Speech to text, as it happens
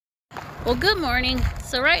Well, good morning.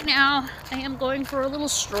 So right now I am going for a little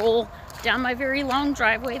stroll down my very long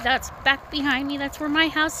driveway. That's back behind me. That's where my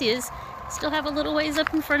house is. Still have a little ways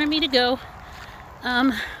up in front of me to go.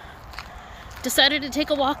 Decided to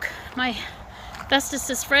take a walk. My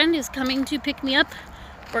bestest friend is coming to pick me up.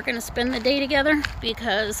 We're gonna spend the day together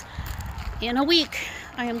because in a week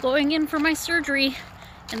I am going in for my surgery,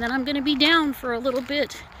 and then I'm gonna be down for a little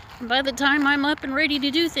bit. And by the time I'm up and ready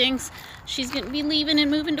to do things, she's gonna be leaving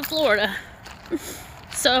and moving to Florida.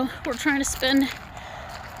 So we're trying to spend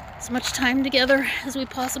as much time together as we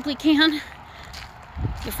possibly can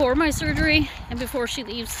before my surgery and before she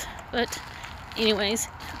leaves. But anyways,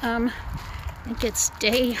 I think it's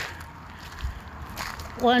day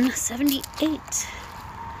 178.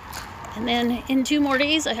 And then in 2 more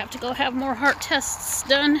days, I have to go have more heart tests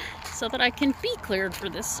done so that I can be cleared for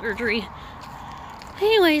this surgery.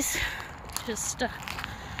 Anyways, just,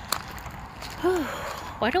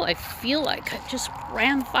 why do I feel like I just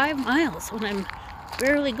ran 5 miles when I'm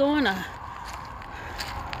barely going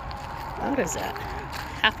what is that,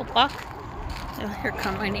 half a block? Oh, here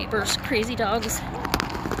come my neighbors, crazy dogs.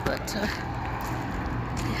 But,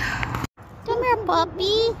 yeah. Come here,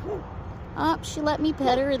 puppy. Oh, she let me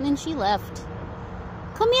pet her and then she left.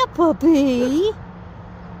 Come here, puppy.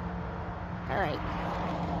 All right.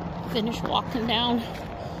 Finish walking down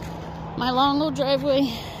my long old driveway,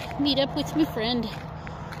 meet up with my friend,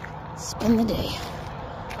 spend the day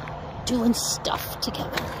doing stuff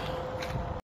together.